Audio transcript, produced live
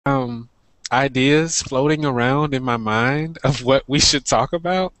ideas floating around in my mind of what we should talk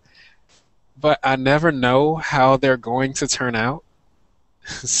about, but I never know how they're going to turn out.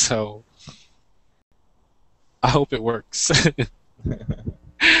 So I hope it works.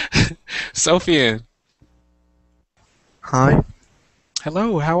 Sofian, Hi.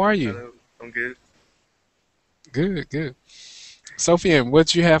 hello, how are you? Hello, I'm good. Good, good. Sofian,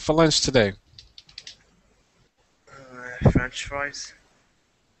 what'd you have for lunch today? French fries.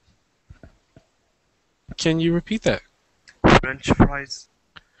 Can you repeat that? French fries.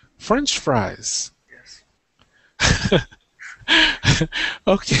 French fries. Yes.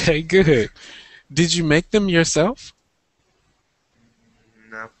 Okay, good. Did you make them yourself?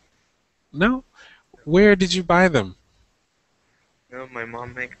 No, No? Where did you buy them? no, my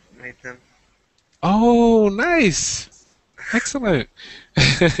mom made them. Oh, nice. Excellent.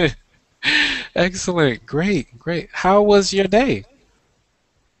 Excellent. Great, great. How was your day?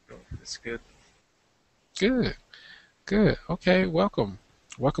 Oh, it's good. Good, good. Okay, welcome.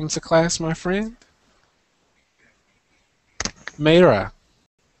 Welcome to class, my friend. Mayra,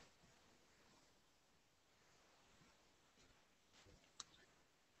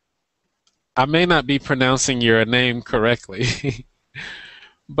 I may not be pronouncing your name correctly,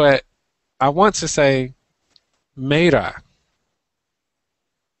 but I want to say Mayra.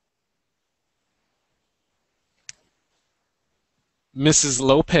 Mrs.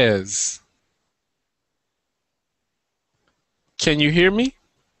 Lopez. Can you hear me?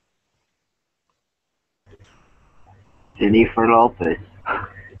 Jennifer Lopez.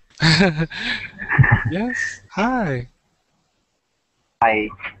 Yes. Hi. Hi.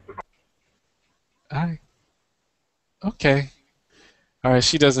 Hi. Okay. All right.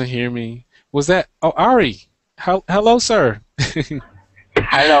 She doesn't hear me. Was that? Oh, Ari. Hello, sir.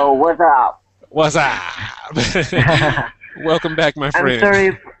 Hello, what's up? What's up? Welcome back, my I'm friend.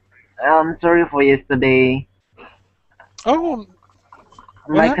 sorry. I'm sorry for yesterday. Oh, what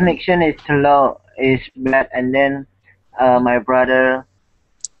My happened? connection is too low, is bad, and then my brother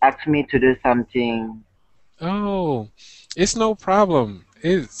asked me to do something. Oh, it's no problem.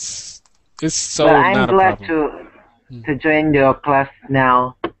 It's But so I'm not a glad problem. Hmm. to join your class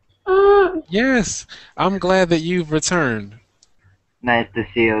now. Yes, I'm glad that you've returned. Nice to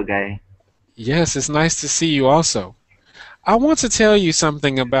see you, guys. Yes, it's nice to see you also. I want to tell you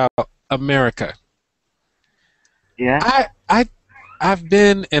something about America. Yeah. I I've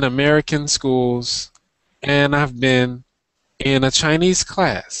been in American schools and I've been in a Chinese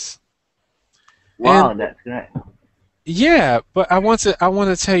class. And Wow, that's great. yeah, but I want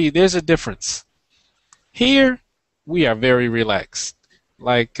to tell you there's a difference. Here we are very relaxed.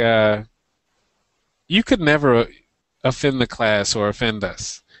 Like you could never offend the class or offend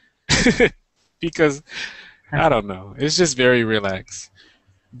us because I don't know. It's just very relaxed.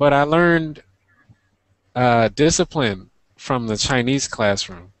 But I learned discipline from the Chinese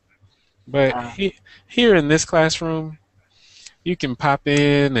classroom. But Uh, here in this classroom, you can pop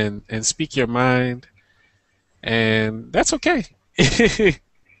in and speak your mind, and that's okay.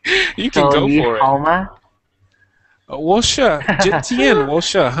 You can so go you for it. how ma? 我是今天我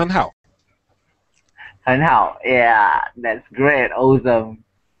是很好. 很好. Yeah, that's great. Awesome.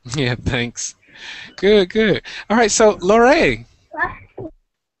 Yeah, thanks. Good, good. All right, so Lorraine,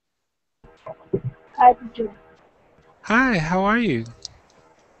 Hi, teacher. hi, how are you?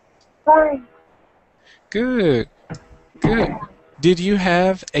 Fine. Good, good. Did you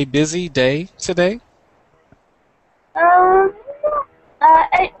have a busy day today? No,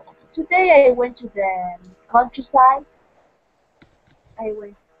 today I went to the countryside. I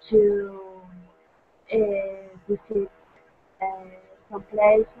went to visit uh, some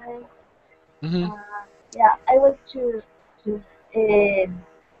places. Hmm. Uh, yeah, to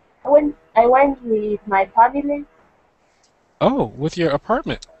I went with my family. Oh, with your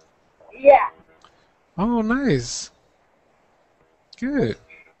apartment. Yeah, Oh, nice. Good.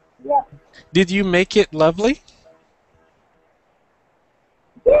 yeah, Did you make it lovely?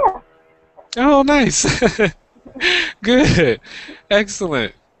 yeah, Oh, nice. Good.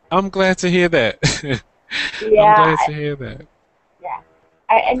 Excellent. I'm glad to hear that. I'm yeah, glad to hear that. yeah.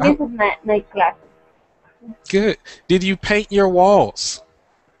 I Oh, missed my class. good. Did you paint your walls?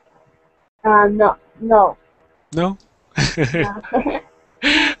 No, no, No? no.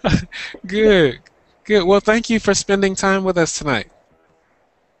 Good. Good. Well, thank you for spending time with us tonight.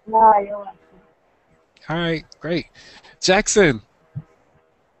 No, you're welcome. All right, great. Jackson,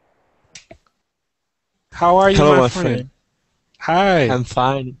 how are you, Hello, my my friend? friend. Hi. I'm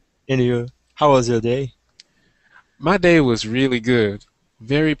fine. And you? How was your day? My day was really good.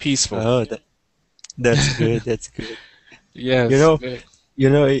 Very peaceful. Oh, that's good. That's good. You Yes. know, Very. You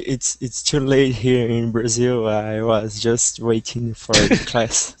know, it's too late here in Brazil. I was just waiting for the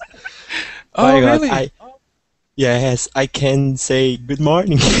class. Oh, My God, really? yes, I can say good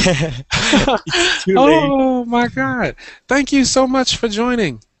morning. It's too late. Oh my God. Thank you so much for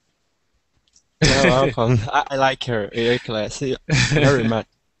joining. You're welcome. I like your class very much.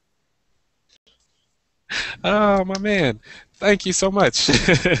 Oh, my man. Thank you so much.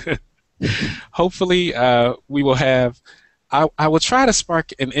 Hopefully, we will have, I will try to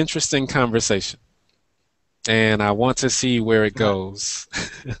spark an interesting conversation, and I want to see where it goes.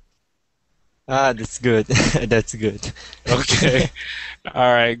 That's good. That's good. Okay.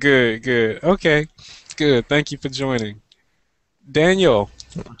 All right. Good, good. Okay. Good. Thank you for joining. Daniel,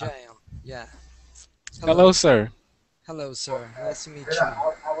 Daniel, yeah. hello, sir. Hello, sir. Nice to meet you.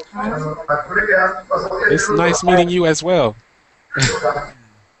 It's nice meeting you as well.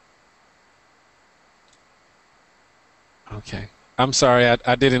 Okay. I'm sorry,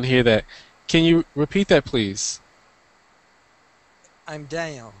 I didn't hear that. Can you repeat that, please? I'm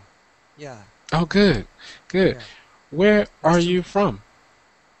Daniel. Yeah, Oh, good. Good. yeah. Where are Nice to you meet you. from?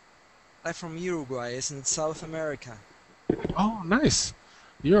 I'm from Uruguay. It's in South America. Oh, nice.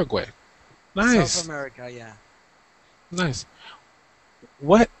 Uruguay. South Nice. America, yeah. Nice.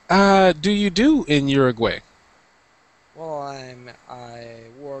 What do you do in Uruguay? Well, I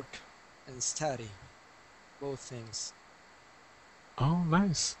work and study, both things. Oh,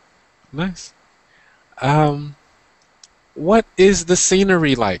 nice. Nice. Um, what is the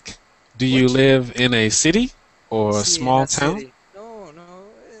scenery like? Do you What? live in a city or a See, in small a town? city? No, no,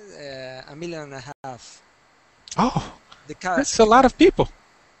 1.5 million. Oh, The ca that's a lot of people.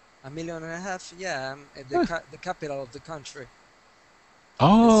 1.5 million, yeah. Huh. The capital of the country is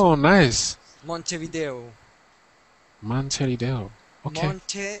Oh, nice. Montevideo. Montevideo. Okay.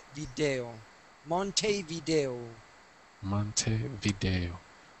 Montevideo. Montevideo. Montevideo.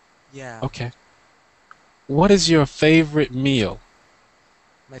 Yeah. Okay. What is your favorite meal?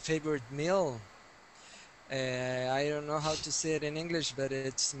 My favorite meal. I don't know how to say it in English, but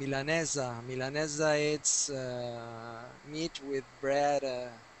it's milanesa. Milanesa, it's meat with bread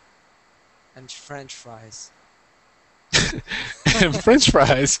and French fries. And French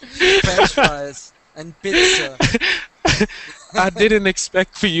fries. French fries and pizza. I didn't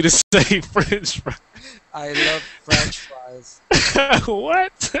expect for you to say French fries. I love French fries.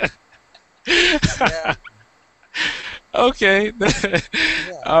 What? Yeah, Okay. yeah.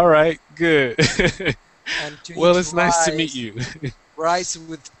 All right. Good. And to Well, eat it's nice to meet you. rice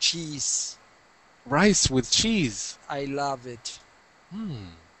with cheese. Rice with cheese. I love it. Hmm.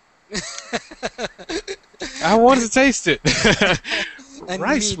 I want to taste it. And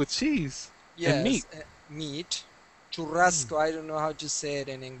Rice meat. with cheese and Yes, meat. meat. Churrasco. I don't know how to say it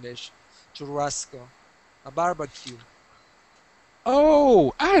in English. Churrasco. A barbecue.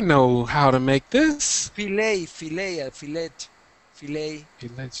 Oh, I know how to make this. Filet, fillet.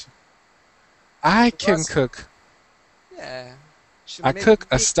 I can Churrasco. cook. Yeah. Should I make cook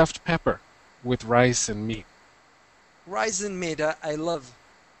a meat, stuffed pepper with rice and meat. rice and meat. I love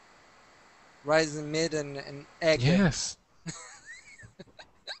rice and meat and egg. Yes.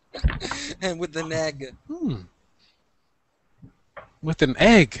 And with an egg. Hmm. With an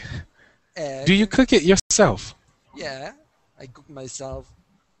egg. Do you Egg. cook it yourself? Yeah. I cook myself.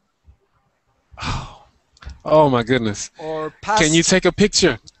 Oh, oh my goodness. Or Can you pasta. take a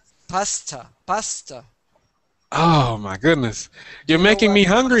picture? Pasta. Oh my goodness. You're You know making what? me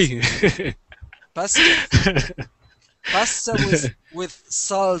hungry. Pasta. Pasta with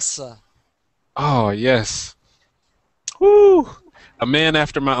salsa. Oh, yes. Woo! A man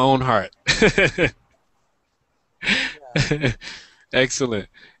after my own heart. Yeah. Excellent.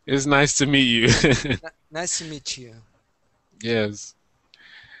 It's nice to meet you. Nice to meet you. Yes.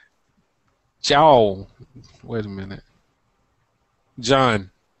 Ciao. Wait a minute. John.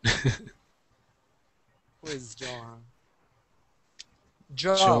 Who is John?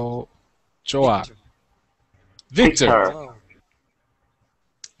 Joe. Joa. Victor. Victor. Joe.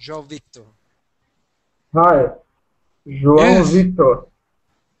 Joe Victor. Hi, João Yes. Victor.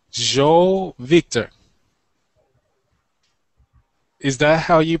 Joe Victor. Is that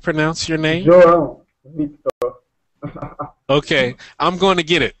how you pronounce your name? João Victor. Okay, I'm going to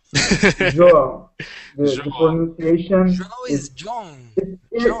get it. João. The João. pronunciation Joe is John.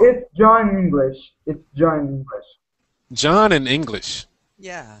 it's John in English. It's John in English. John in English.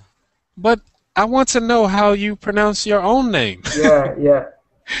 Yeah. But I want to know how you pronounce your own name. Yeah.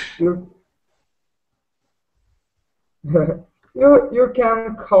 You you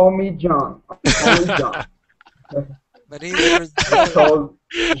can call me John. Only John. But he's Brazilian.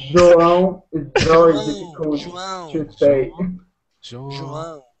 Because João is very João, difficult João. to say.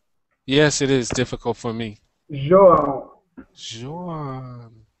 João. Yes, it is difficult for me. João.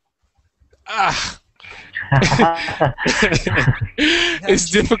 Joan. Ah, You have it's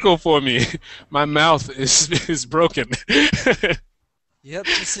to difficult for me. My mouth is broken. you have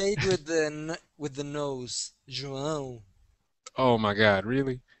to say it with the nose. João. Oh my God,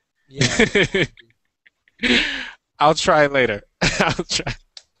 really? Yeah. I'll try later. I'll try.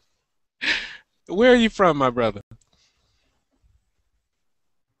 Where are you from, my brother?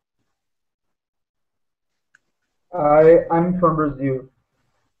 I'm from Brazil.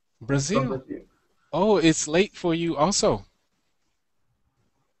 From Brazil. Brazil. Oh, it's late for you also.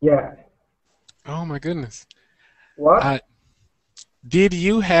 Yeah. Oh my goodness. What? Uh, did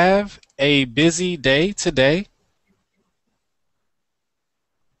you have a busy day today?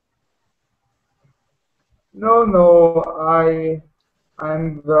 No.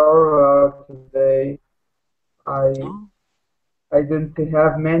 I'm very well today. I Oh, I didn't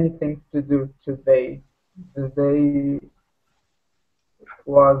have many things to do today. The day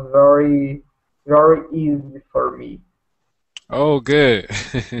was very easy for me. oh, good.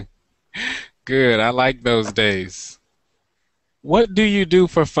 Good. I like those days. What do you do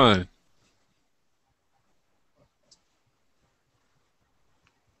for fun?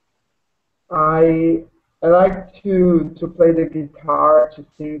 I I like to play the guitar, to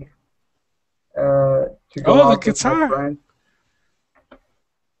sing, to go Oh, the out with my guitar. friends.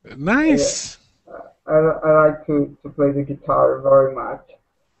 I Nice. I like to play the guitar very much.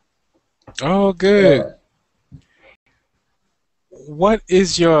 Oh, good. Uh, What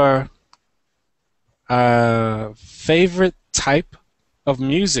is your favorite type of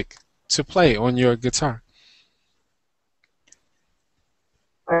music to play on your guitar?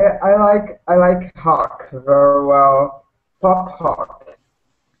 I like rock very well, pop rock.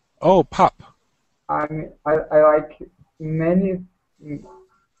 Oh, pop. I like many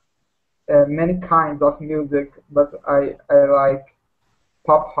many kinds of music, but I like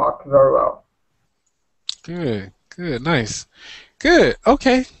pop rock very well. Good. Good. Nice. Good.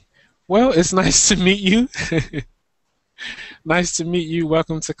 Okay. Well, it's nice to meet you. Nice to meet you.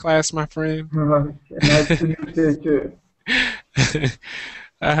 Welcome to class, my friend. Nice to meet you too.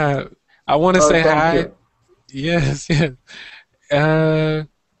 uh, I want to Oh, say thank hi. you. Yes, yes. Uh,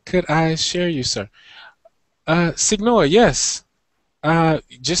 could I share you, sir? Signor, yes.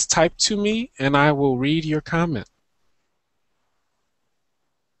 Just type to me and I will read your comment.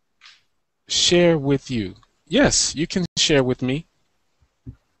 Share with you. Yes, you can share with me.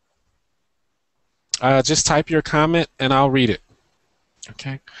 Just type your comment and I'll read it.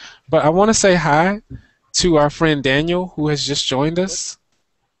 Okay. But I want to say hi to our friend Daniel who has just joined us.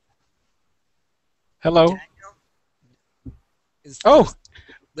 Hello. Is Oh,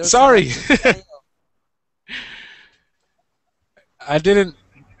 there's sorry. Daniel. I didn't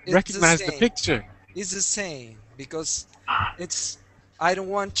It's the recognize the same. picture. It's the same because it's I don't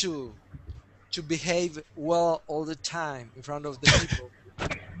want to behave well all the time in front of the people.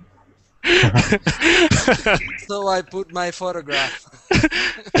 So I put my photograph.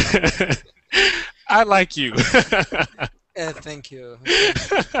 I like you. Thank you.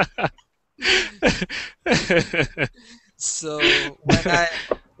 So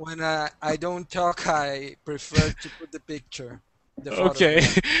when I don't talk, I prefer to put the picture, the Okay,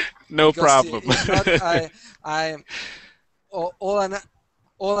 photograph, no because problem. if not, I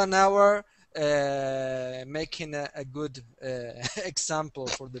all an hour making a good example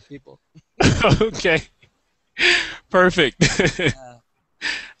for the people. Okay, perfect. Yeah,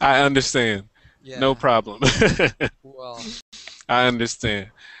 I understand. No yeah. problem. Well, I understand.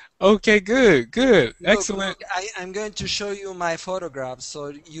 Okay, good, good, excellent. look, I'm going to show you my photograph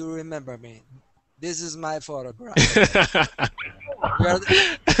so you remember me. This is my photograph. We are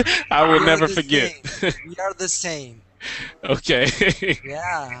I will we are never the forget. same. We are the same. Okay.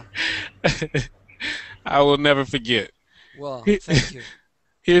 Yeah. I will never forget. Well, thank you.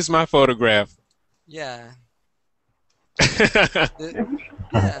 Here's my photograph. Yeah.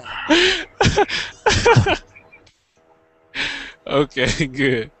 Yeah. Okay,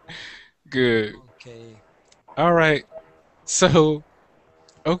 good, good. Okay. All right. So,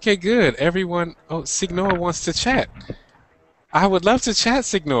 okay, good. Everyone, oh, Signor wants to chat. I would love to chat,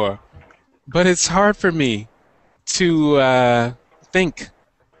 Signor, but it's hard for me to think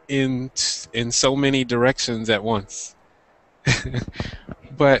in so many directions at once.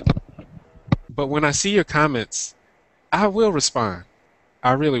 But when I see your comments, I will respond.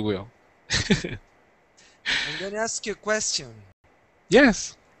 I really will. I'm going to ask you a question.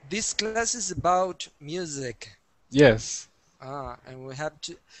 Yes. This class is about music. Yes. And we have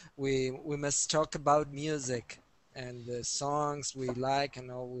to we must talk about music. and the songs we like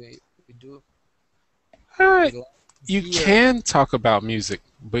and all we do. Uh, We like you here. can talk about music,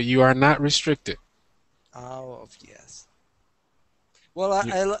 but you are not restricted. Oh, yes. Well,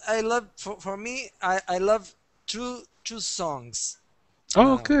 You- I love for me I love two songs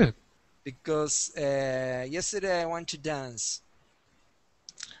oh, now good. because yesterday I went to dance.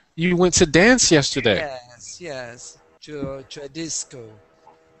 You went to dance yesterday. Yes, to a disco.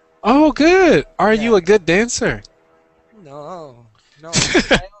 Oh, good. Are you Yeah, a good dancer? no, no,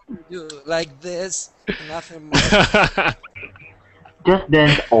 I only do like this, nothing more. Just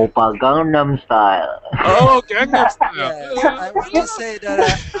dance Oppa Gangnam Style. Oh, Gangnam Style. Yes, I want to say that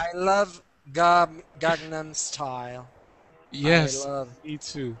I love Gangnam Style. I Yes, love me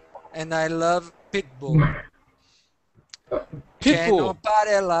too. and I love Pitbull. Que no Pitbull.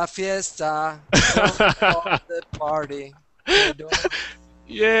 pare la fiesta, don't stop the party. Que don't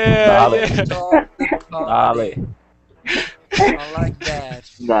Yeah, Dale. yeah. stop the party. Dale. I like that.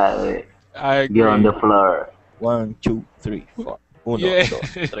 Dale, I get on the agree. floor. 1, 2, 3, 4. 1, Yeah.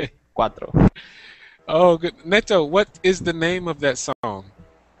 2, 3, 4. Oh, good. Neto, what is the name of that song?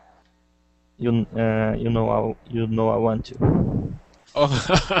 You know I want to.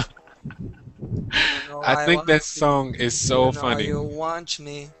 Oh, You know I I think want that to. song is You so know funny. you want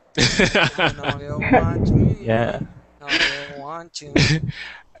me. You know you want me. Yeah. You know you want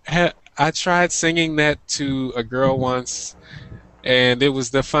to. I tried singing that to a girl once, and it was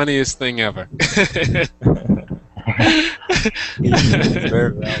the funniest thing ever. It's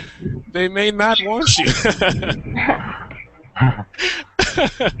very well. They may not want you.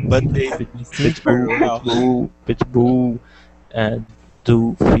 But they It's very well. Pitbull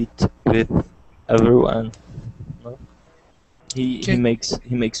do fit with everyone. No? He Can-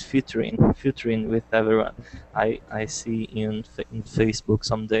 makes featuring with everyone. I see in Facebook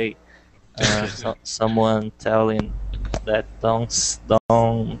someday someone telling that don't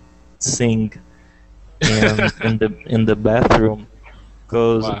sing in the bathroom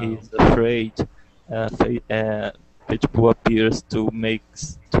because Wow. he's afraid Pitbull appears to make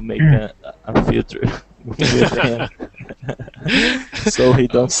a filter with him, so he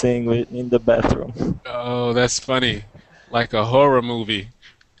don't sing in the bathroom. Oh, that's funny. Like a horror movie.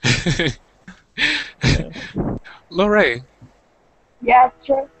 Lorraine, Yes,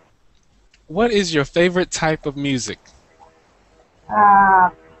 sure. what is your favorite type of music? Uh,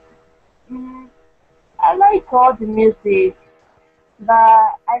 mm, I like all the music, but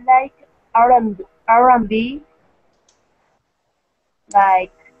I like R&B,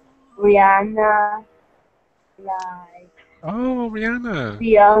 like Rihanna, like Oh, Rihanna.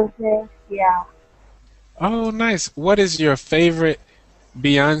 Beyonce. Yeah. Oh, nice. What is your favorite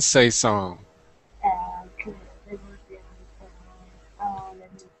Beyonce song? Okay, let me see.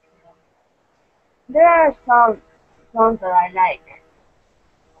 There are some songs that I like,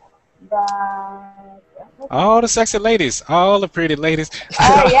 but All the sexy ladies, all the pretty ladies.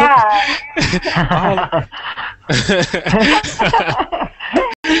 oh yeah. All-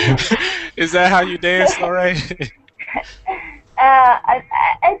 Is that how you dance, Lorraine? I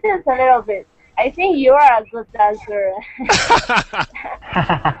dance a little bit. I think you are a good dancer.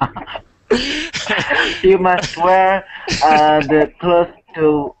 You must wear the clothes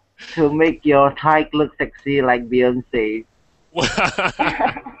to make your type look sexy like Beyonce.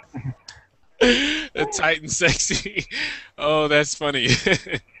 Tight and sexy. Oh, that's funny.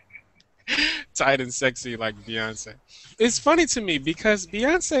 Tight and sexy like Beyonce. It's funny to me because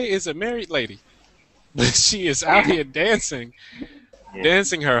Beyonce is a married lady, but she is out here dancing,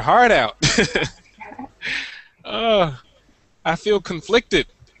 dancing her heart out. Oh, I feel conflicted.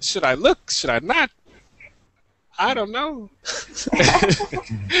 Should I look? Should I not? I don't know.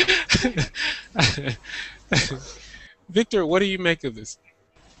 Victor, what do you make of this?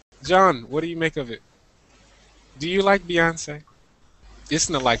 John, what do you make of it? Do you like Beyonce?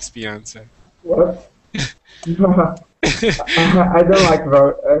 Isna likes Beyonce. What? I don't like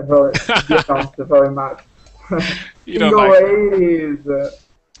Beyonce very much. You don't Single like ladies.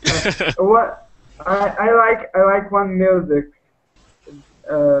 What? I like one music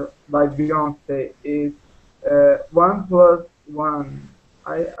by Beyonce is 1+1.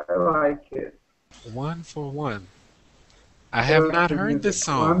 I like it. One for one. I have not heard this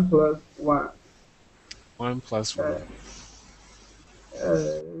song. 1+1. 1+1.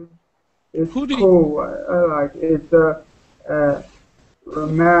 It's Who do you- cool. I like it. It's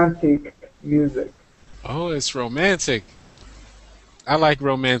romantic music. Oh, it's romantic. I like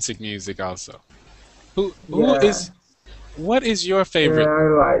romantic music also. Who Yeah. is? What is your favorite?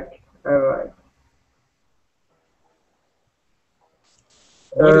 Yeah, I like.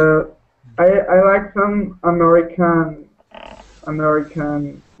 What I like some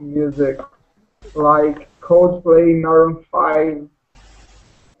American music, like Coldplay, Maroon 5.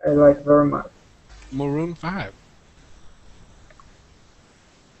 I like very much. Maroon 5.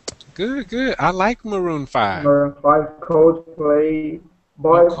 Good, good. I like Maroon 5. Maroon 5, Coldplay,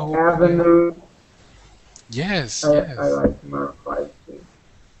 Oh, Boys Coldplay. Avenue. Yes, I yes. like Maroon 5 too.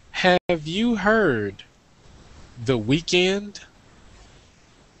 Have you heard The Weeknd?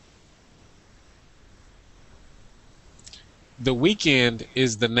 The Weeknd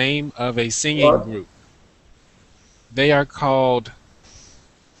is the name of a singing What? group. They are called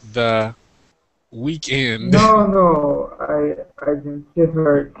The Weeknd. No, I didn't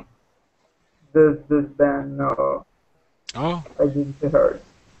hear this band. No, Oh, I didn't hear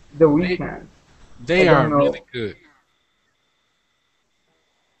The Weeknd. they I are don't know. really good.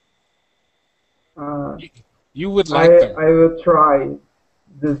 Uh, You would like them. I will try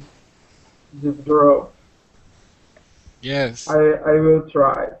this group. Yes, I will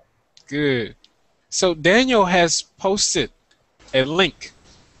try. good. So Daniel has posted a link.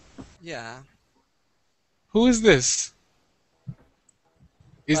 Yeah. Who is this?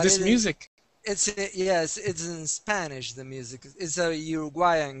 Is But this music? yes, it's in Spanish, the music. It's a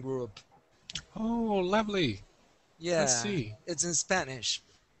Uruguayan group. Oh, lovely. Yeah, Let's see. it's in Spanish.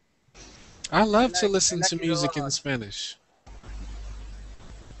 I love to I listen like to it a music in lot. Spanish.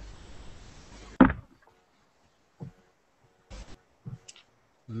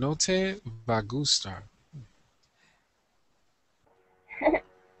 No te va a gustar.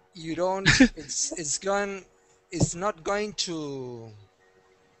 You don't. It's not going to.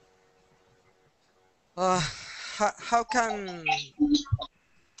 How can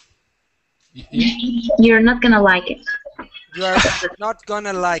Yeah. You're not gonna like it. you are not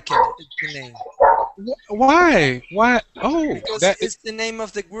gonna like it? It's the name Why? Why? Oh, because that it's the name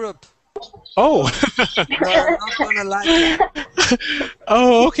of the group. oh. You are not gonna like it.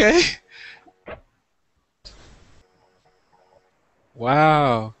 Oh, okay.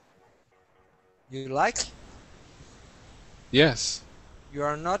 Wow. You like? Yes. You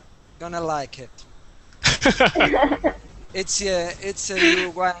are not gonna like it. It's a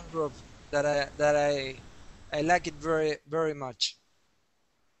Uruguayan group that I like it very much.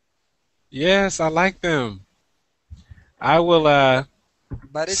 Yes, I like them. I will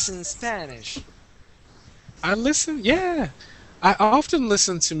But it's in Spanish. I listen, yeah. I often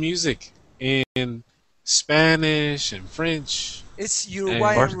listen to music in Spanish and French. It's And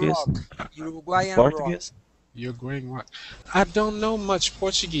Uruguayan Portuguese? rock. Uruguayan rock. Portuguese? you're going what? I don't know much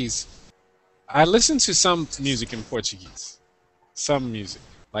Portuguese. I listen to some music in Portuguese. Some music,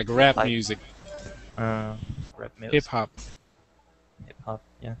 like rap Like music, rap hip music, hop. hip hop,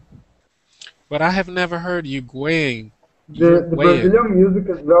 yeah. But I have never heard Uruguayan. The Brazilian music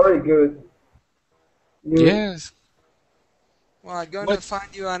is very good. Yes. Well, I'm gonna What?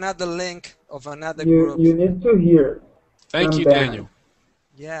 find you another link of another You group. need to hear Thank some you, band. Daniel.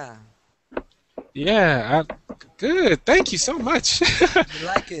 Yeah, Yeah, good. Thank you so much. you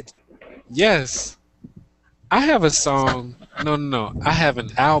like it. Yes. I have a song. No. I have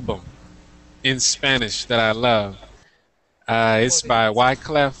an album in Spanish that I love. It's by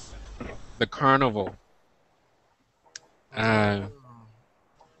Wyclef, The Carnival. Uh,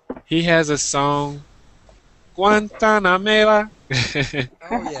 he has a song, Guantanamera.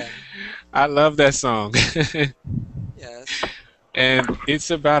 Oh yeah, I love that song. yes. And it's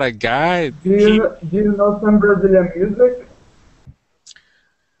about a guy. Do you know some Brazilian music?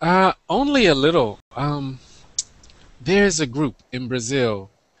 Only a little. There's a group in Brazil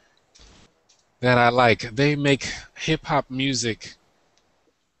that I like. They make hip hop music.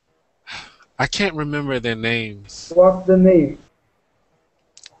 I can't remember their names. What's the name?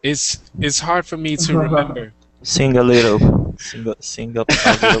 It's hard for me to remember. Sing a little. Sing up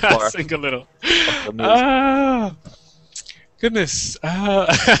a little part Sing a little. of the music. Ah, goodness.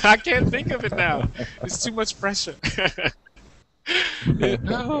 I can't think of it now. It's too much pressure.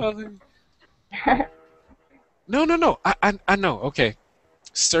 No. I know. Okay.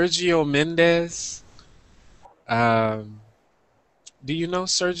 Sergio Mendes. Do you know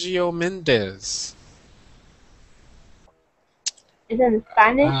Sergio Mendes? Is it in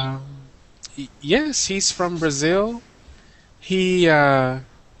Spanish? Yes, he's from Brazil. He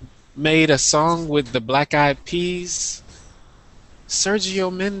made a song with the Black Eyed Peas.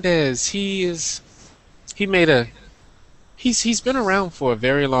 Sergio Mendes. He's been around for a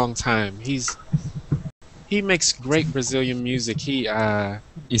very long time. He makes great Brazilian music.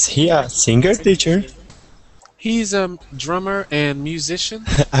 Is he a singer, teacher? He's a drummer and musician.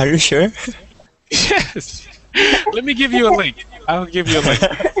 Are you sure? Yes. Let me give you a link. I'll give you a link.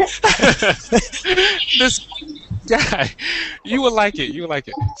 This guy, you will like it. You will like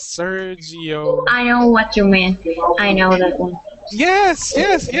it. Sergio. I know what you mean. I know that one. Yes,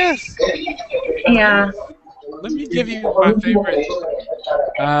 yes, yes. Yeah. Let me give you my favorite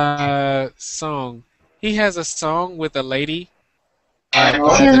song. He has a song with a lady.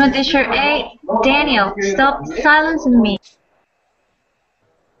 Excuse me, teacher. Hey, Daniel, stop silencing me.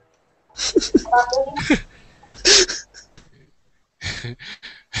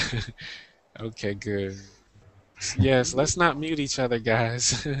 Okay, good. Yes, let's not mute each other,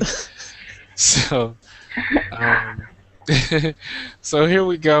 guys. So, um, so here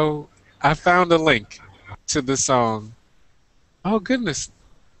we go. I found a link to the song. Oh goodness!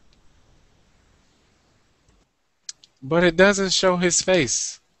 But it doesn't show his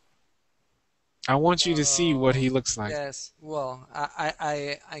face. I want you to see what he looks like. Yes. Well,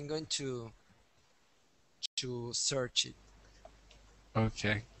 I'm going to search it.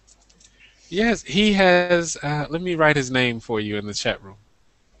 Okay. Yes, he has. Let me write his name for you in the chat room.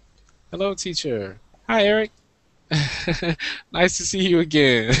 Hello, teacher. Hi, Eric. Nice to see you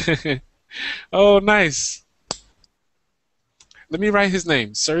again. Oh, nice. Let me write his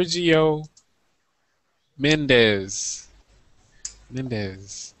name. Sergio Mendez.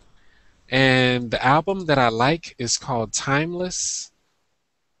 Mendez. And the album that I like is called Timeless.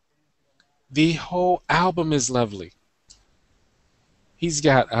 The whole album is lovely. He's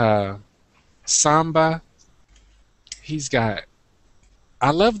got samba. He's got.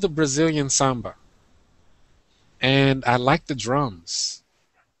 I love the Brazilian samba. And I like the drums.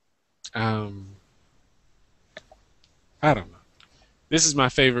 I don't know. This is my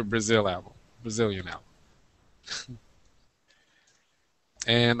favorite Brazilian album.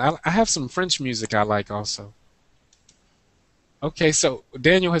 And I have some French music I like also. Okay, so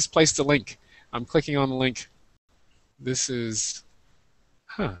Daniel has placed a link. I'm clicking on the link. This is,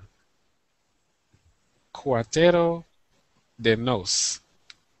 Quarteto de Nos.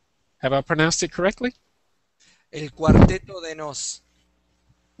 Have I pronounced it correctly? El Cuarteto de Nos.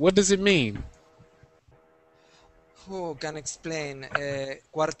 What does it mean? Who can explain?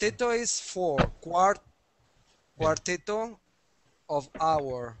 Cuarteto is four. Cuarteto of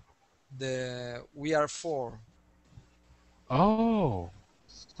hour. We are four. Oh.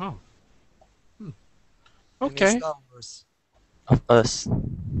 Oh. And Okay. it's hours. Of us.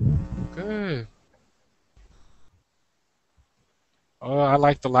 Good. Oh, I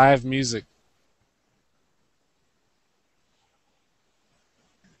like the live music.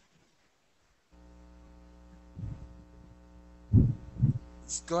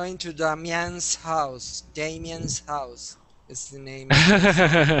 It's going to Damien's house. Damien's house is the name.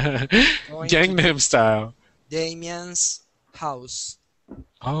 Going to Gangnam Style. Damien's house.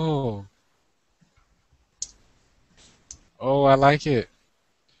 Oh. Oh, I like it.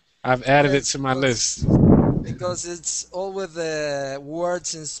 I've added it to my list. Because it's all with the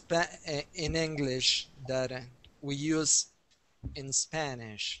words in English that we use in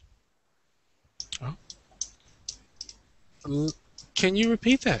Spanish. Can you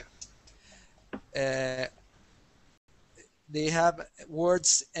repeat that? They have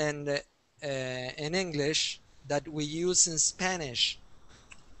words in English that we use in Spanish.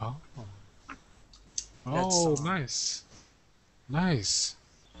 Oh. That's Oh, all. nice. Nice.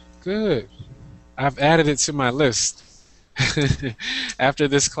 Good. I've added it to my list. After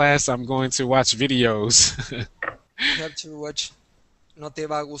this class, I'm going to watch videos. You have to watch No Te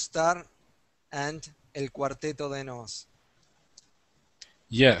Va a Gustar and El Cuarteto de Nos.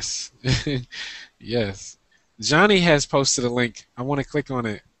 Yes. Yes. Johnny has posted a link. I want to click on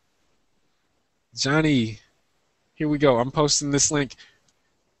it. Johnny, here we go. I'm posting this link.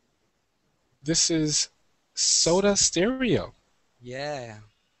 This is Soda Stereo. Yeah.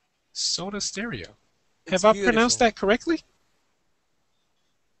 Soda Stereo. It's Have I pronounced beautiful. that correctly?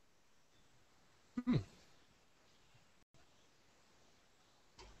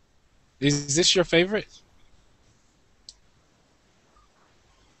 Is this your favorite?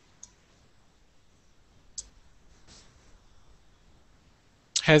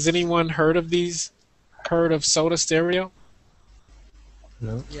 Has anyone heard of these? Heard of Soda Stereo?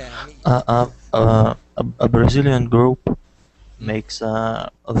 No. Yeah. Me. A Brazilian group makes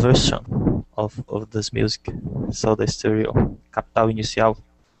a version of this music. Soda Stereo, Capital Inicial.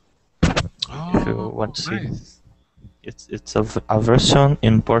 If you want to see, nice. it's a version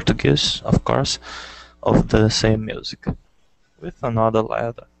in Portuguese, of course, of the same music with another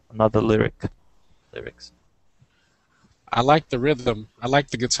lyrics. I like the rhythm. I like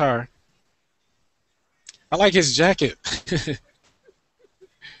the guitar. I like his jacket.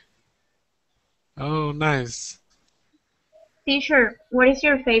 Oh, nice. Teacher, what is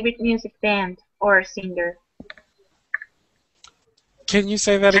your favorite music band or singer? Can you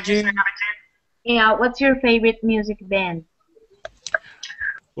say that again? Yeah, what's your favorite music band?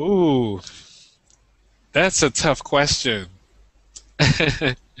 Ooh, that's a tough question.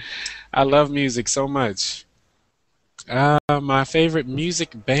 I love music so much. My favorite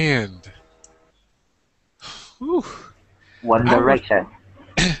music band. Whew. One I would Direction.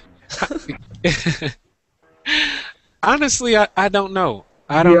 honestly, I don't know.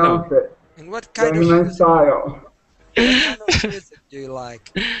 I don't know. Beyonce. And what kind of Gangnam music? Style. What kind of music do you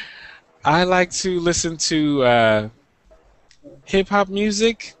like? I like to listen to hip hop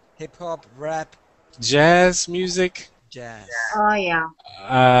music, Hip hop, rap, jazz music. jazz. Oh yeah.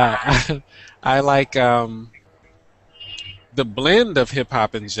 I like the blend of hip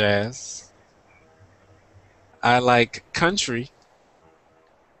hop and jazz. I like country.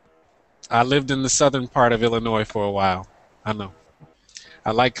 I lived in the southern part of Illinois for a while. I know.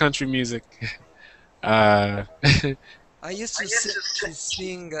 I like country music. Uh, I used to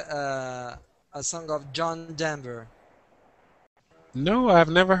sing a song of John Denver. no, I've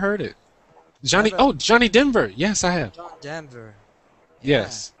never heard it. Never. Johnny Denver. Yes, I have. John Denver. Yeah.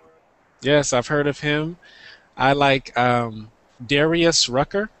 Yes. Yes, I've heard of him. I like Darius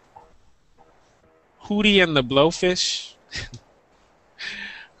Rucker, Hootie and the Blowfish.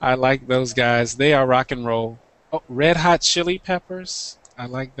 I like those guys. They are rock and roll. Oh, Red Hot Chili Peppers. I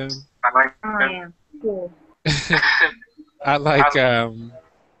like them. Oh yeah. Cool. I like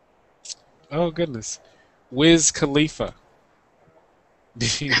oh goodness, Wiz Khalifa.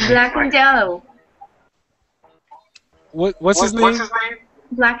 Black and Yellow. What's his name?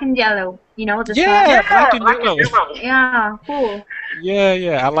 Black and Yellow. You know the Yeah, song? Black and Yellow. Yeah, cool.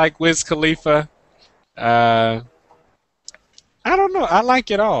 Yeah. I like Wiz Khalifa. I don't know. I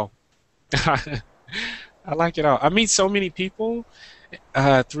like it all. I like it all. I meet so many people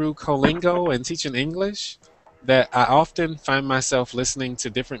through Colingo and teaching English that I often find myself listening to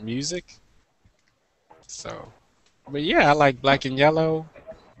different music. So, but yeah, I like Black and Yellow,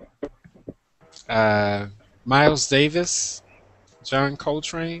 Miles Davis, John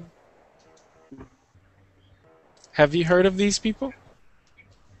Coltrane. Have you heard of these people?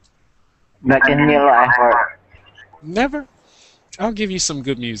 Black and Yellow, I heard. Never? I'll give you some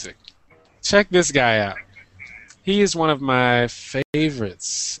good music. Check this guy out. He is one of my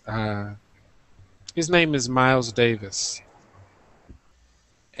favorites. His name is Miles Davis.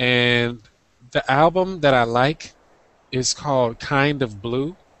 And the album that I like is called Kind of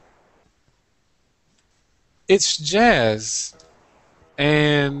Blue. It's jazz,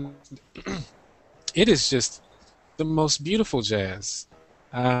 and it is just the most beautiful jazz.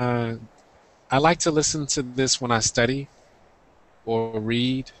 I like to listen to this when I study or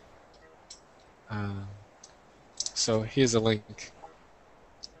read. So here's a link.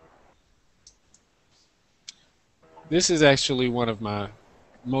 This is actually one of my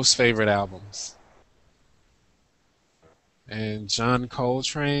most favorite albums. And John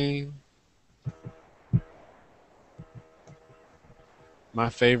Coltrane. My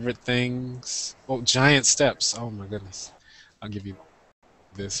favorite things. Oh, Giant Steps. Oh my goodness. I'll give you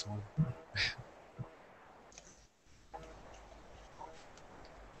this one.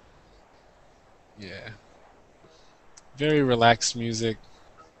 Yeah. Very relaxed music.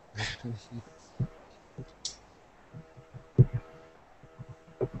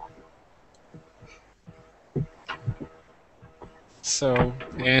 So,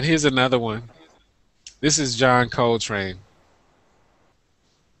 and here's another one. This is John Coltrane.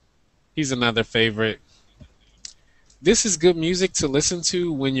 He's another favorite. This is good music to listen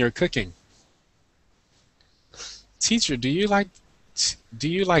to when you're cooking. Teacher, do you like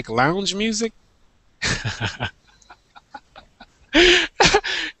lounge music?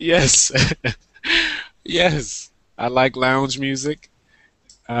 Yes. Yes. I like lounge music.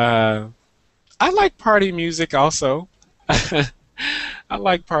 I like party music also. I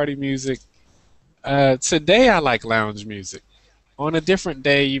like party music. Today I like lounge music. On a different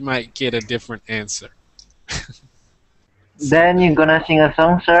day, you might get a different answer. Then you're gonna sing a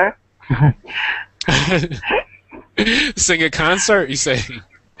song, sir? Sing a concert, you say?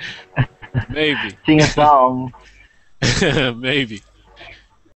 Maybe. Sing a song. Maybe.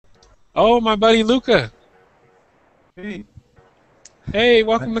 Oh, my buddy Luca. Hey. Hey,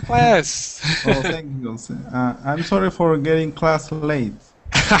 welcome to class. Oh, thank you. I'm sorry for getting class late.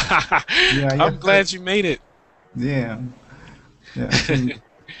 I'm glad you made it. Yeah.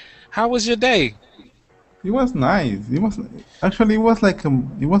 How was your day? It was nice. It was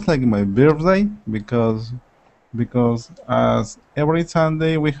like my birthday because because as every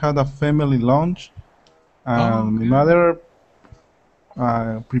Sunday we had a family lunch, and my mother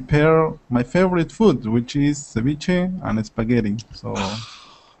prepare my favorite food, which is ceviche and spaghetti. So,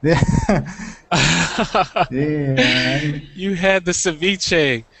 yeah, yeah, You had the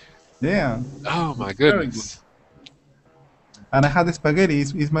ceviche. yeah. Oh my Very good. goodness. And I had the spaghetti.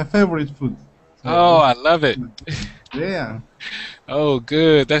 It's my favorite food. So, Oh, I love it. yeah. Oh,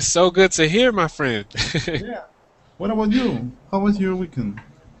 good. That's so good to hear, my friend. Yeah. What about you? How was your weekend?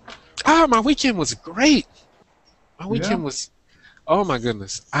 Ah, my weekend was great. My Yeah. weekend was, oh my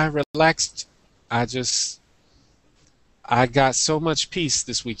goodness. I relaxed. I got so much peace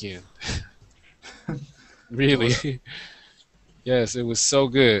this weekend. Really. Yes, it was so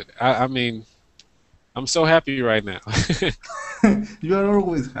good. I mean, I'm so happy right now. You are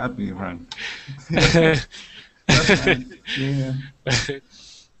always happy, Frank. Yeah. That's nice. Yeah.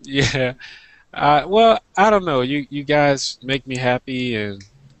 Yeah. Well, I don't know. You guys make me happy, and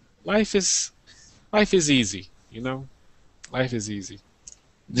life is easy. You know, life is easy.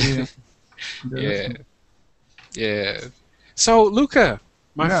 Yeah. Yeah. Yeah. So, Luca,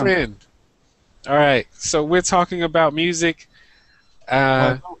 my Yeah. friend. All right. So we're talking about music.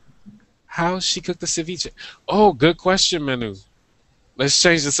 How she cooked the ceviche? Oh, good question, Manu. Let's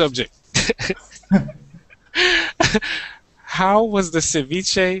change the subject. How was the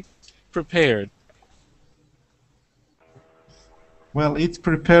ceviche prepared? Well, it's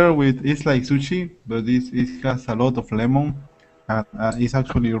prepared with, it's like sushi, but it has a lot of lemon. And it's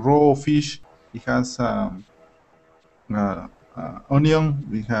actually raw fish. It has onion.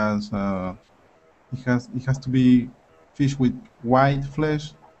 It has to be fish with white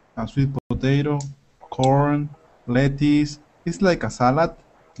flesh, sweet potato, corn, lettuce. It's like a salad,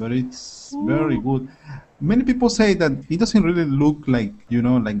 but it's very good. Many people say that it doesn't really look like,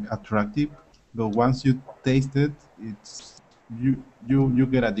 like attractive, but once you taste it, you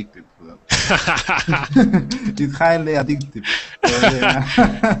get addicted to that. It's highly addictive. So,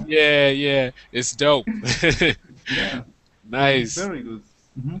 yeah. Yeah, it's dope. Yeah. Nice. Very good.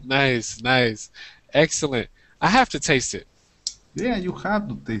 Mhm. Nice. Excellent. I have to taste it. Yeah, you have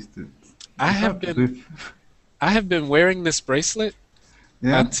to taste it. I have been wearing this bracelet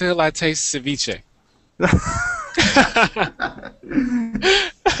Yeah. until I taste ceviche.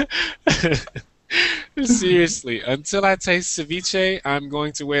 Seriously, until I taste ceviche, I'm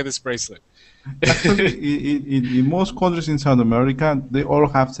going to wear this bracelet. Actually, in most countries in South America, they all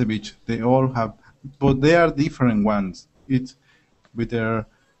have ceviche. They all have, but they are different ones. It's with their,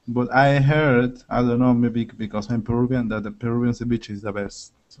 but I heard, I don't know, maybe because I'm Peruvian, that the Peruvian ceviche is the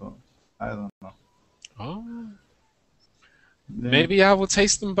best. So I don't know. Oh, Yeah. maybe I will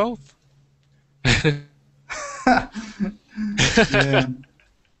taste them both. Yeah.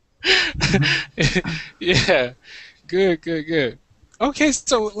 Yeah, good. Okay,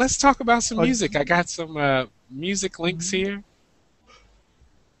 so let's talk about some music. I got some music links here.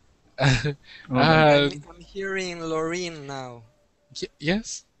 I'm hearing Loreen now.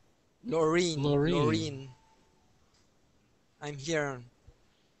 Yes? Loreen. I'm hearing.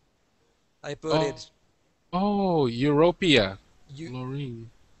 I put it. Oh, Europea. You- Loreen.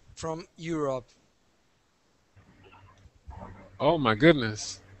 From Europe. Oh my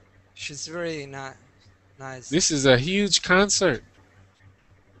goodness. She's very nice. This is a huge concert.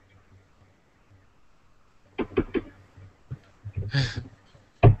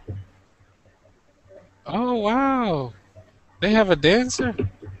 Oh wow. They have a dancer?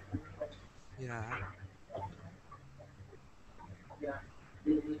 Yeah.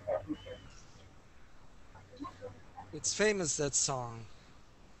 It's famous, that song.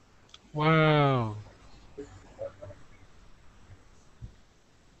 Wow.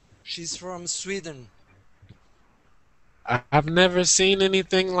 She's from Sweden. I've never seen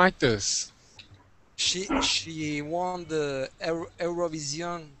anything like this. She won the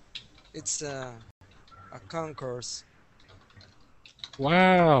Eurovision. It's a concourse.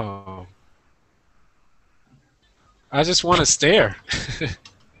 Wow. I just want to stare.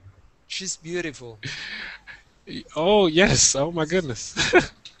 She's beautiful. Oh, yes. Oh, my goodness.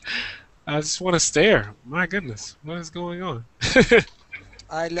 I just want to stare. My goodness. What is going on?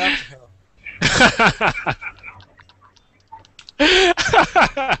 I love her.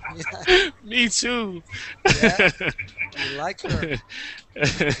 Me too. Yeah, you like her.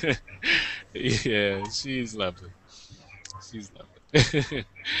 Yeah, she's lovely. She's lovely.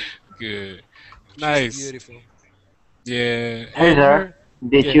 Good. Nice. She's beautiful. Yeah. Hey and sir, her-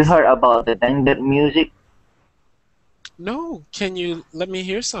 did you yes. hear about the dangdut music? No, can you let me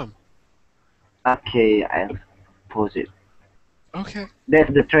hear some? Okay, I'll pause it. Okay.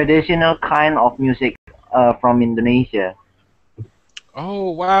 That's the traditional kind of music from Indonesia.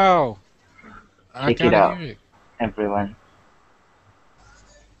 Oh wow! I Check it gotta out, hear it. everyone.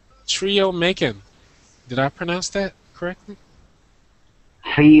 Trio Macon. Did I pronounce that correctly?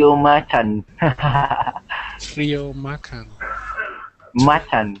 Trio Macan. Trio Macan.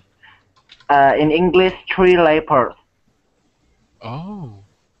 Macan. In English, three leopards. Oh,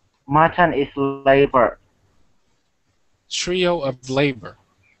 Macan is leopard. trio of labor.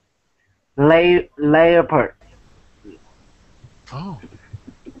 Leopard. Oh,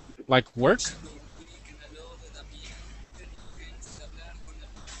 like work?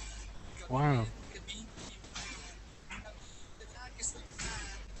 Wow.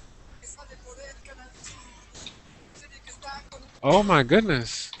 Oh my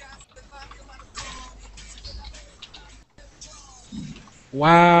goodness. Yeah,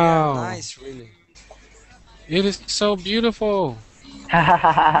 Wow. nice, really. It is so beautiful.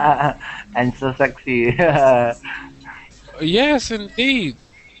 And so sexy. Yes, indeed.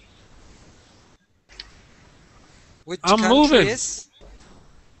 Which I'm country moving. is?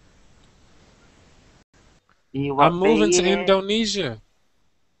 I'm moving to Indonesia.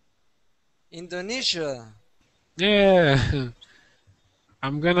 Indonesia. Yeah.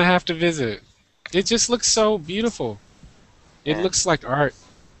 I'm gonna have to visit. It just looks so beautiful. It Yeah. looks like art.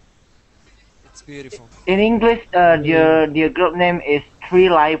 It's beautiful. In English, the group name is Three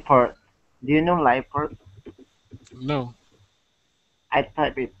Leopards. Do you know leopard? No. I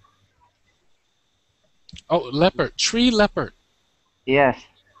type it. Oh, leopard. Tree leopard. Yes.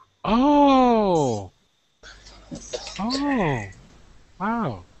 Oh. Oh.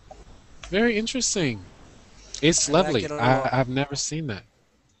 Wow. Very interesting. It's I like lovely. it a lot. I've never seen that.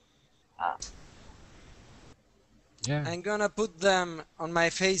 Yeah. I'm gonna put them on my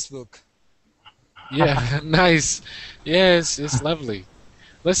Facebook. Yeah. Nice. Yes, it's lovely.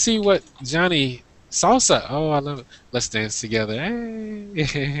 Let's see what Johnny salsa. Oh, I love it. Let's dance together.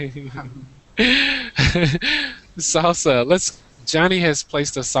 Hey. Salsa. Johnny has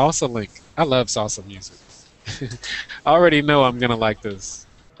placed a salsa link. I love salsa music. I already know I'm gonna like this.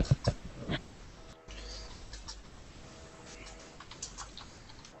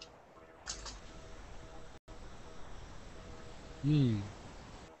 Hmm.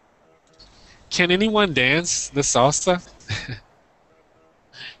 Can anyone dance the salsa?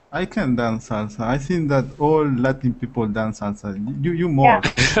 I can dance salsa. I think that all Latin people dance salsa. You more.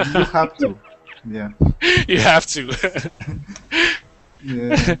 You have to. Yeah. You have to.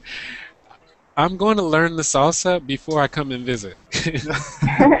 Yeah. I'm going to learn the salsa before I come and visit.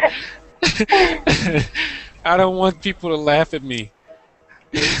 I don't want people to laugh at me.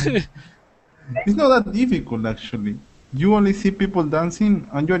 It's not that difficult actually. You only see people dancing,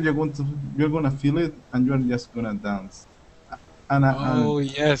 and you're gonna feel it, and you're just gonna dance. Oh,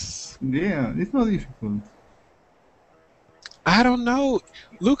 yes. Yeah, it's not difficult. I don't know.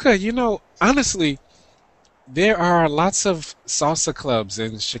 Luca, honestly, there are lots of salsa clubs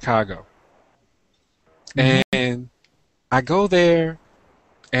in Chicago. And I go there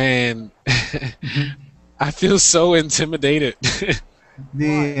and I feel so intimidated.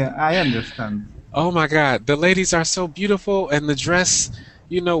 Yeah, I understand. Oh my God, the ladies are so beautiful, and the dress,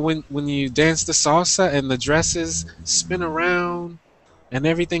 when you dance the salsa and the dresses spin around and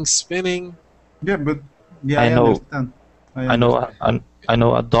everything's spinning. Yeah, but yeah, I know. understand. I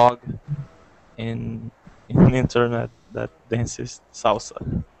know a dog in the internet that dances salsa.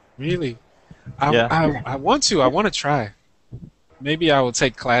 Really? Yeah. I want to. I want to try. Maybe I will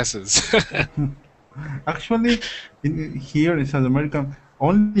take classes. Actually, here in South America,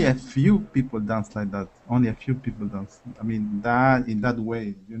 only a few people dance like that. Only a few people dance. I mean, that in that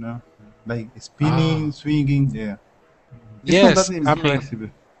way, like spinning, swinging. Yeah. It's Yes, not that I mean. impressive.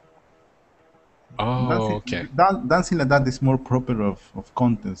 Oh, okay. Dancing like that is more proper of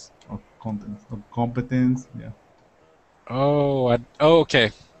contest, of competence. Yeah. Oh,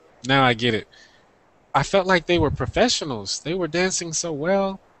 okay. Now I get it. I felt like they were professionals. They were dancing so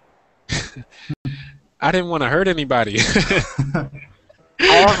well. I didn't want to hurt anybody. I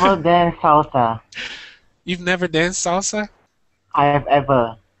ever dance salsa. You've never danced salsa? I have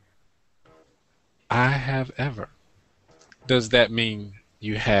ever. I have ever. Does that mean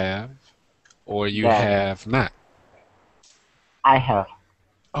you have or you Yeah. have not? I have.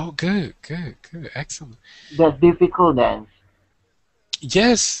 Oh, good. Excellent. The difficult dance.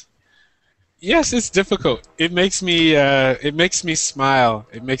 Yes. Yes, it's difficult. It makes me smile.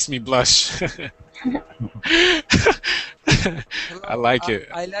 It makes me blush. I like it.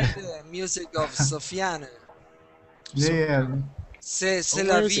 I like the music of Sofiane. Yeah. C'est Oh,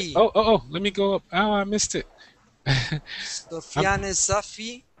 la where is it? vie. Oh, let me go up. Oh, I missed it. Sofiane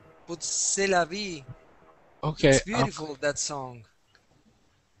Safi, put C'est la vie. Okay. It's beautiful, that song.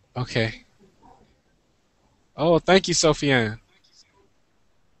 Okay. Oh, thank you, Sofiane.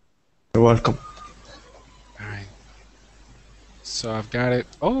 You're welcome. All right. So I've got it.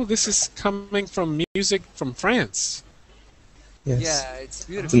 Oh, this is coming from music from France. Yes. Yeah, it's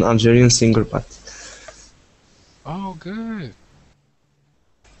It's an beautiful. Algerian singer, but Oh, good.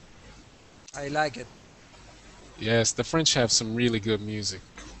 I like it. Yes, the French have some really good music.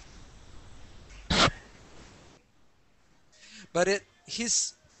 But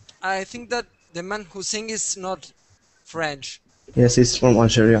I think that the man who sings is not French. yes, it's from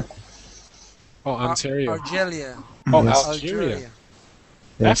Algeria. Oh, Ar- Ontario. Algeria. Oh, Yes. Algeria.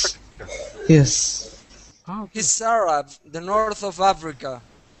 Yes. Africa. Yes. Oh, good. He's Arab, the north of Africa,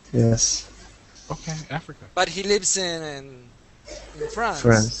 Yes. Okay, Africa. but he lives in France.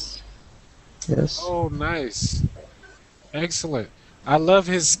 France. Yes. Oh, nice. Excellent. I love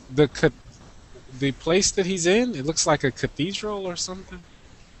the place that he's in. It looks like a cathedral or something.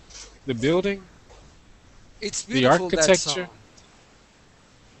 The building, It's the beautiful, that architecture. song.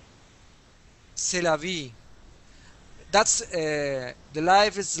 C'est la vie. That's the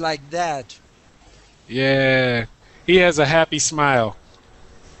life is like that. Yeah. He has a happy smile.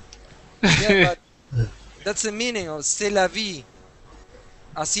 Yeah, but that's the meaning of c'est la vie.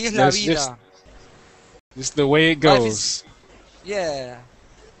 Así es la That's vida. just the way it Life goes. is, yeah,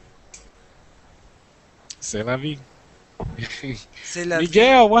 C'est la vie. c'est la vie.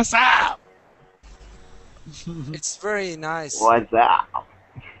 Miguel, what's up? It's very nice. What's up?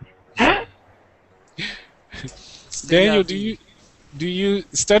 C'est la Daniel, vie. do you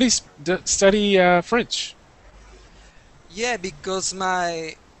study French? Yeah, because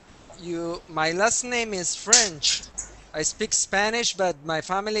my last name is French. I speak Spanish, but my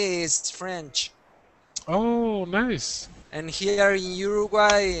family is French. Oh, nice. And here in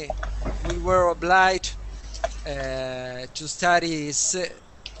Uruguay, we were obliged to study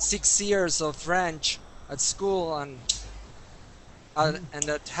 6 years of French at school and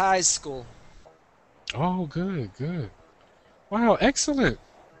at high school. Oh, good, good. Wow, excellent.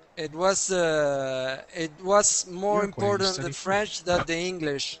 It was more Uruguay, you important study the French than the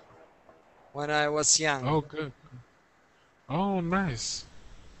English when I was young. Oh, good. Oh, nice.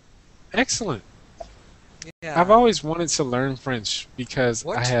 Excellent. Yeah. I've always wanted to learn French because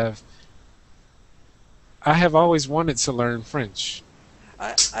What? I have always wanted to learn French.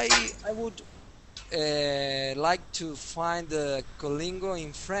 I would like to find the Colingo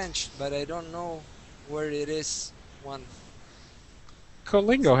in French, but I don't know where it is. One.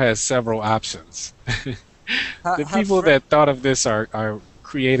 Colingo has several options. The Have people Fre- that thought of this are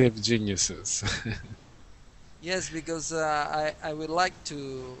creative geniuses. Yes, because I would like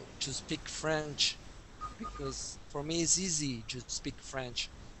to speak French because for me it's easy to speak French.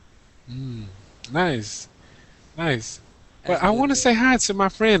 Mm, nice, nice. But And I want to say hi to my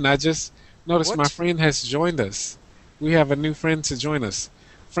friend. I just noticed my What? friend has joined us. We have a new friend to join us.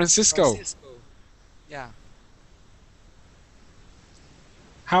 Francisco, Francisco. Yeah.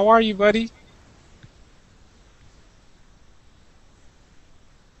 how are you, buddy?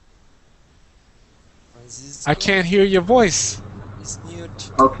 Francisco I can't hear your voice. is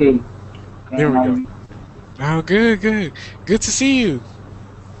mute. Okay. There we go. Oh, good, good. Good to see you.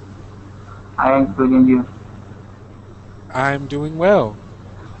 I am feeling you. I'm doing well.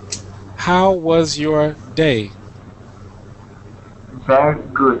 How was your day? Very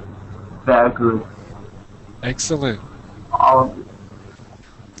good. Very good. Excellent. All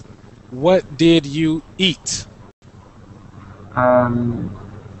What did you eat?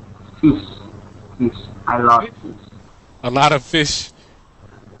 fish. Fish. I love fish. A lot of fish.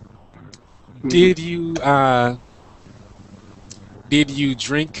 Did you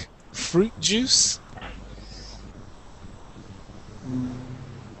drink fruit juice?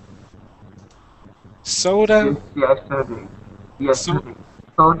 Soda? Yes, yesterday. Yesterday.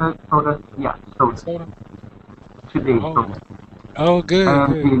 Soda. Yeah, soda. Soda. Today, Oh, soda. oh, good,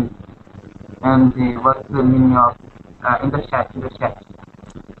 good. What's the meaning of in the chat? In the chat.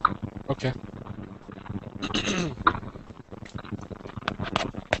 Okay.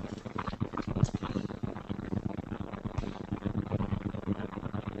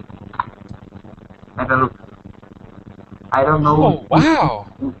 Have a look. I don't know. Oh, wow.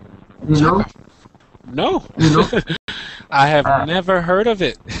 You know? No. You know? I have never heard of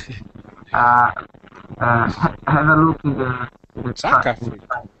it. Have a look in the Chaka chat. fruit.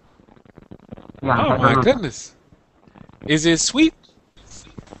 Yeah. Oh, have a my look. goodness. Is it sweet?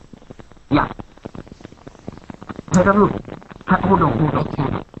 Yeah. Have a look. Hold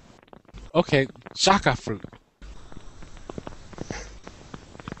on. Okay, chaka fruit.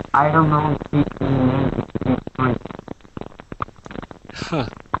 I don't know if it means it's free. Huh.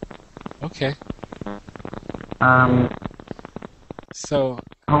 Okay. Um, So,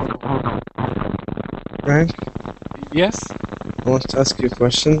 hold on. Frank, yes? I want to ask you a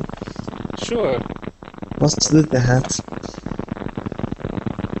question. Sure. What's with the hat?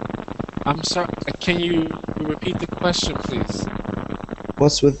 I'm sorry. Can you repeat the question, please?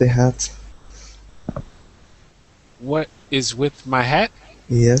 What's with the hat? What is with my hat?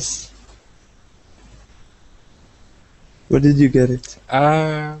 Yes. Where did you get it?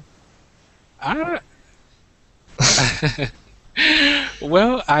 I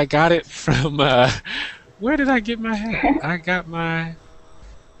well, I got it from where did I get my hat? I got my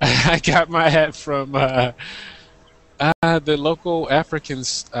I got my hat from the local African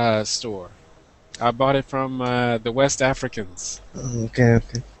store. I bought it from the West Africans. Okay,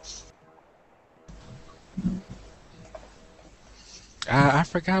 okay. I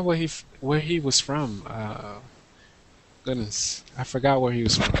forgot where he was from. Goodness, I forgot where he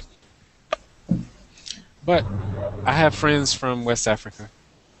was from. But I have friends from West Africa.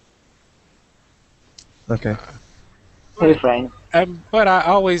 Okay. Hey, Frank. But I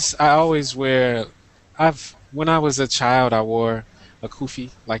always wear. When I was a child, I wore a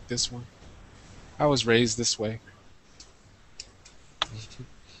kufi like this one. I was raised this way.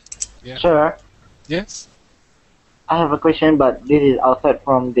 Yeah. Sure. Yes. I have a question, but this is outside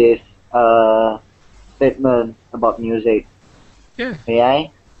from this statement about music. Yeah. May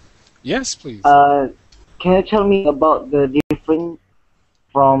I? Yes, please. Can you tell me about the difference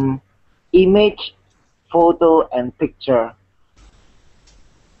from image, photo, and picture?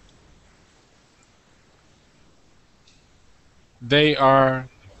 They are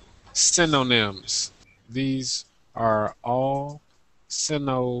synonyms. These are all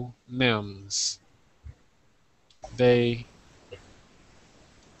synonyms.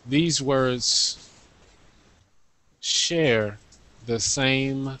 These words share the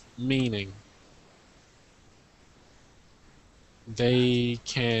same meaning. They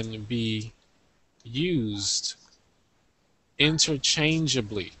can be used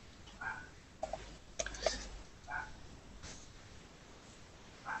interchangeably.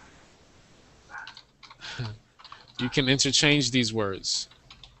 You can interchange these words.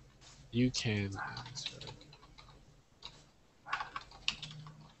 You can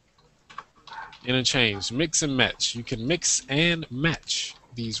interchange, mix and match. You can mix and match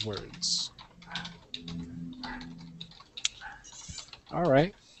these words. All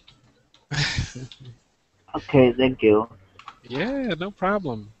right. Okay, thank you. Yeah, no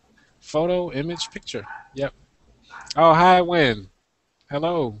problem. Photo, image, picture. Yep. Oh, hi, Win.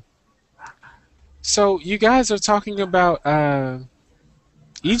 Hello. So you guys are talking about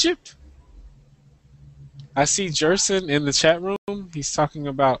Egypt? I see Jerson in the chat room. He's talking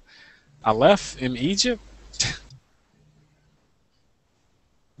about Aleph in Egypt.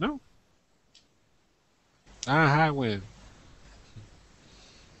 No. Hi, Win.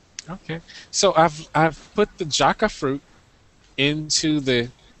 Okay. So I've put the Jaka fruit into the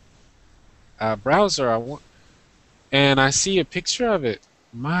browser. And I see a picture of it.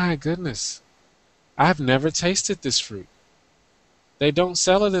 My goodness. I've never tasted this fruit. They don't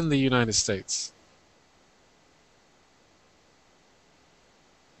sell it in the United States.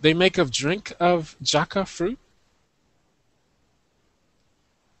 They make a drink of Jaka fruit?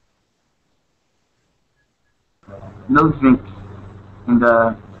 No drink in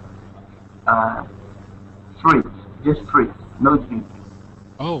the fruit, just fruit, no drink.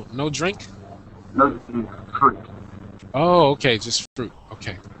 Oh, no drink? No drink, fruit. Oh, okay, just fruit.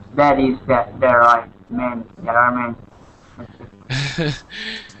 Okay. That is that there are men.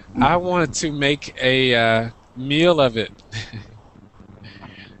 I wanted to make a meal of it.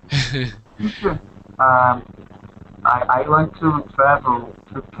 I want to travel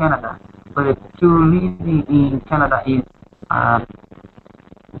to Canada, but to live in Canada is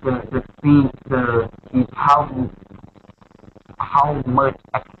the thing is how much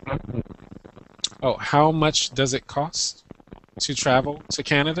expensive. Oh, how much does it cost to travel to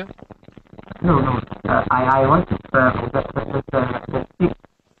Canada? No. I want to travel. The tip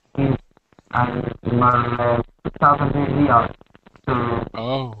is more or less 2,000 riyals to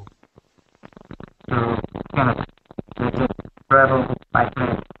Canada. The travel by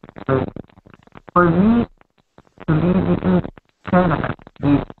plane. So for me to live in Canada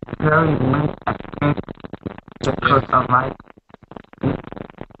is very much expensive. The cost of life is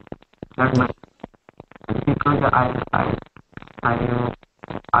very much because I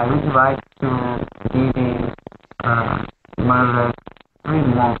would like to live in more or less 3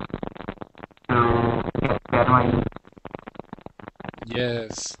 months to get that money.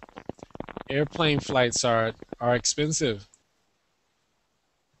 Yes. Yes, airplane flights are expensive,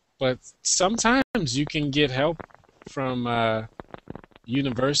 but sometimes you can get help from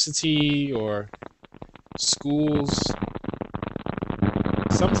university or schools.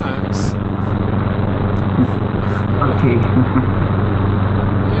 Sometimes. Okay.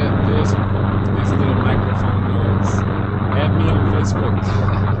 Yeah, there's a little microphone noise. Add me on Facebook.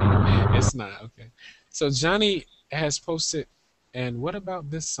 It's not okay. So Johnny has posted, and what about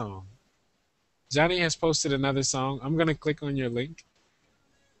this song? Johnny has posted another song. I'm gonna click on your link.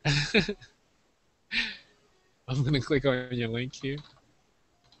 I'm gonna click on your link here.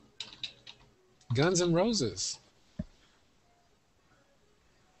 Guns N' Roses.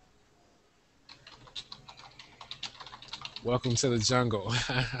 Welcome to the jungle.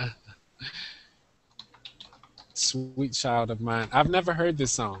 Sweet child of mine. I've never heard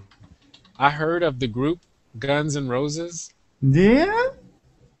this song. I heard of the group Guns N' Roses. Yeah,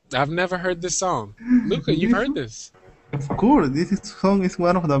 I've never heard this song. Luca, you've heard this. of course. Song is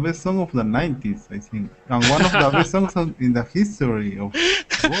one of the best songs of the 90s, I think, and one of the best songs in the history of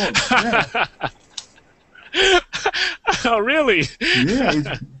the world. Yeah, Oh, really? yeah,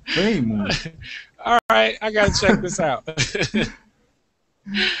 it's famous. All right, I gotta check this out.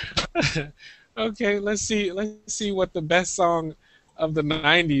 Okay, let's see what the best song of the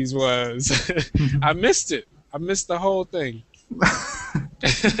 90s was. I missed it. I missed the whole thing.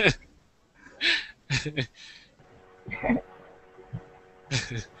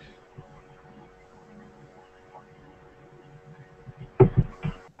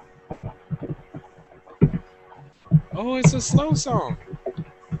 Oh, it's a slow song.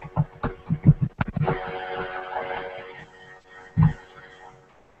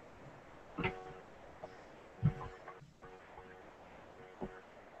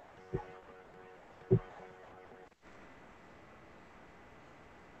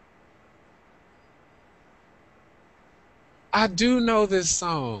 I do know this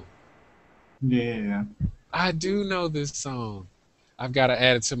song. Yeah. I do know this song. I've got to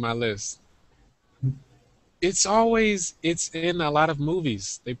add it to my list. It's in a lot of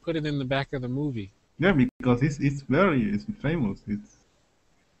movies. They put it in the back of the movie. Yeah, because it's very famous.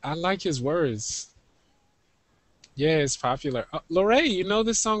 I like his words. Yeah, it's popular. Lorraine, you know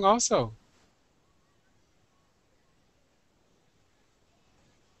this song also.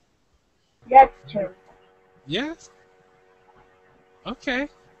 Yes, sir. Yes? Okay.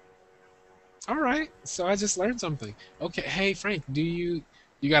 All right. So I just learned something. Okay. Hey, Frank, you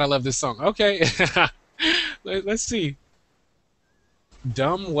gotta love this song. Okay. Let's see.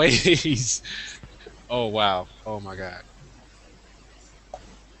 Dumb Ways. Oh, wow. Oh, my God.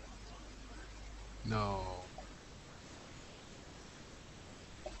 No.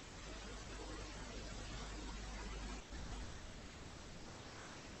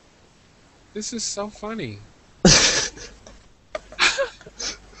 This is so funny.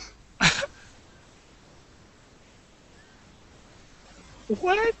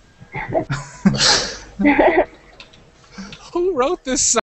 What? Who wrote this